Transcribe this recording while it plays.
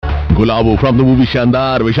Gulabo from the movie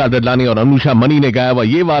शानदार, विशाल ददलानी और Anusha money ने गाया हुआ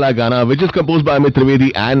ये वाला गाना, which is compose bye Amit Trivedi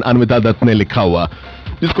and Anvita Dutt ने लिखा हुआ,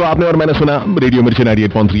 जिसको आपने और मैंने सुना रेडियो मिर्ची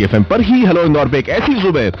 98.3 FM पर ही। हेलो इंदौर पे एक ऐसी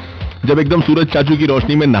सुबह जब एकदम सूरज चाचू की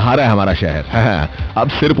रोशनी में नहा रहा है हमारा शहर। अब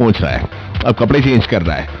सिर पोंछ रहा है, अब कपड़े चेंज कर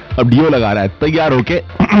रहा है, अब डीओ लगा रहा है, तैयार होके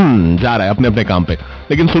जा रहा है अपने अपने काम पे,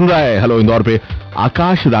 लेकिन सुन रहा है हेलो इंदौर पे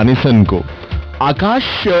आकाश रानीसन को। आकाश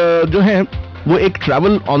जो है वो एक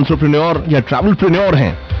ट्रैवल एंटरप्रेन्योर या ट्रैवलप्रेन्योर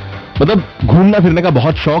हैं, मतलब घूमना फिरने का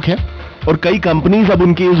बहुत शौक है और कई कंपनीज अब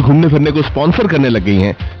उनके इस घूमने फिरने को स्पॉन्सर करने लग गई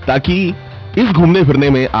हैं ताकि इस घूमने फिरने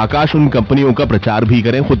में आकाश उन कंपनियों का प्रचार भी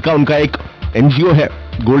करें। खुद का उनका एक एनजीओ है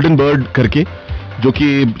गोल्डन बर्ड करके, जो कि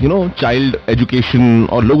चाइल्ड एजुकेशन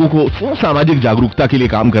और लोगों को सामाजिक जागरूकता के लिए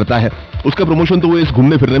काम करता है। उसका प्रमोशन तो वो इस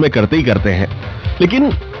घूमने फिरने में करते ही करते हैं, लेकिन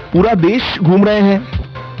पूरा देश घूम रहे हैं।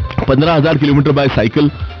 15,000 kilometre bye cycle,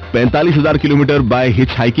 45,000 kilometre bye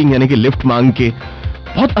hitch hiking यानी कि लिफ्ट मांग के।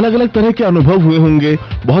 बहुत अलग अलग तरह के अनुभव हुए होंगे,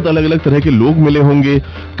 बहुत अलग अलग तरह के लोग मिले होंगे,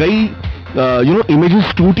 कई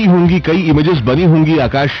इमेजेस टूटी होंगी, कई इमेजेस बनी होंगी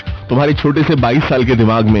आकाश तुम्हारे छोटे से 22 साल के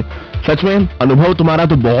दिमाग में। सच में अनुभव तुम्हारा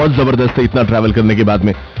तो बहुत जबरदस्त है इतना ट्रैवल करने के बाद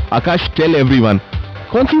में। आकाश, टेल एवरीवन,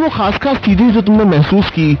 कौन सी वो खास खास चीजें जो तुमने महसूस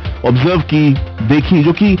की, ऑब्जर्व की, देखी,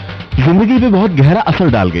 जो कि जिंदगी पे बहुत गहरा असर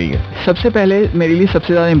डाल गई है? सबसे पहले मेरे लिए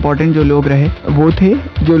सबसे ज्यादा इंपॉर्टेंट जो लोग रहे वो थे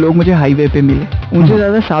जो लोग मुझे हाईवे पे मिले। उनसे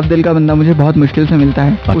ज्यादा साफ दिल का बंदा मुझे बहुत मुश्किल से मिलता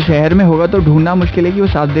है। अच्छा। वो शहर में होगा तो ढूंढना मुश्किल है कि वो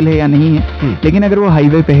साफ दिल है या नहीं है, लेकिन अगर वो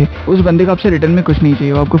हाईवे पे है उस बंदे को आपसे रिटर्न में कुछ नहीं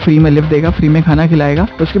चाहिए। वो आपको फ्री में लिफ्ट देगा, फ्री में खाना खिलाएगा,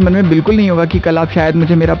 उसके मन में बिल्कुल नहीं होगा कि कल आप शायद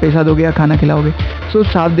मुझे मेरा पैसा दोगे या खाना खिलाओगे। सो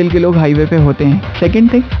साफ दिल के लोग हाईवे पे होते हैं।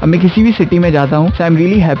 सेकंड थिंग, अब मैं किसी भी सिटी में जाता हूँ, आई एम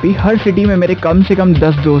रियली हैप्पी। हर सिटी में मेरे कम से कम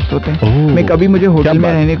 10 दोस्त होते हैं। मैं कभी मुझे होटल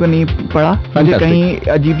में रहने को नहीं पड़ा, मुझे कहीं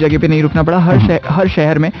अजीब जगह पे नहीं रुकना पड़ा। हर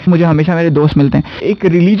शहर में मुझे हमेशा मेरे दोस्त मिलते हैं। एक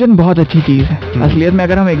रिलीजन बहुत अच्छी चीज है असलियत में।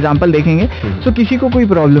 अगर हम एग्जांपल देखेंगे तो किसी को कोई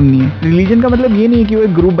प्रॉब्लम नहीं है। रिलीजन का मतलब ये नहीं है कि वो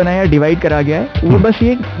एक ग्रुप बनाया डिवाइड करा गया है, वो बस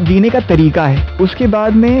ये जीने का तरीका है। उसके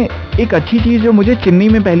बाद में एक अच्छी चीज जो मुझे चेन्नई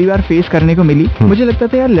में पहली बार फेस करने को मिली, मुझे लगता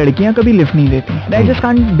था यार लड़कियां कभी लिफ्ट नहीं देती। I just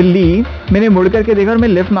can't believe. मैंने मुड़ करके देखा और मैं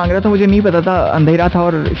लिफ्ट मांग रहा था, मुझे नहीं पता था, अंधेरा था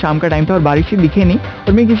और शाम का टाइम था और बारिश से दिखे नहीं,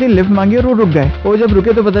 और मैं किसी लिफ्ट मांगी और वो रुक गए। और जब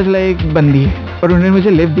रुके तो पता चला एक बंदी है और उन्होंने मुझे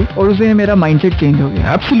लिफ्ट दी और उससे मेरा माइंडसेट चेंज हो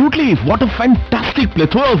गया। Absolutely, what a fantastic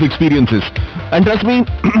plethora of experiences. And trust me,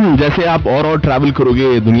 जैसे आप और ट्रैवल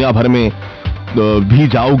करोगे, दुनिया भर में भी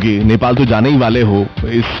जाओगे, नेपाल तो जाने ही वाले हो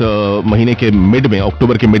इस महीने के मिड में,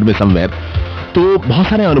 अक्टूबर के मिड में समवेयर, तो बहुत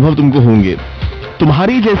सारे अनुभव तुमको होंगे।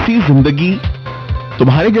 तुम्हारी जैसी जिंदगी,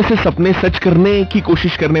 तुम्हारे जैसे सपने सच करने की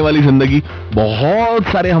कोशिश करने वाली जिंदगी बहुत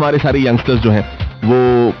सारे हमारे सारे यंगस्टर्स जो हैं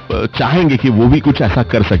वो चाहेंगे कि वो भी कुछ ऐसा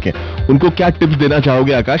कर सकें। उनको क्या टिप्स देना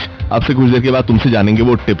चाहोगे आकाश? आपसे कुछ देर के बाद तुमसे जानेंगे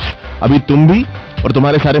वो टिप्स। अभी तुम भी और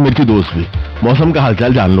तुम्हारे सारे मिर्ची दोस्त भी मौसम का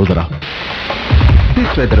हालचाल जान लो जरा।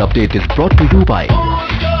 This weather update is brought to you by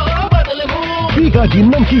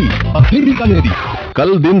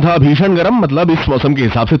कल दिन था भीषण गर्म, मतलब इस मौसम के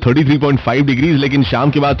हिसाब से 33.5 डिग्री, लेकिन शाम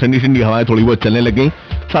के बाद ठंडी ठंडी हवाएं थोड़ी बहुत चलने लग गई।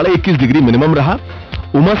 21.5 डिग्री मिनिमम रहा,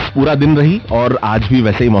 उमस पूरा दिन रही और आज भी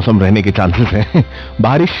वैसे ही मौसम रहने के चांसेस हैं।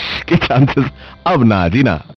 बारिश के चांसेस अब ना जी ना।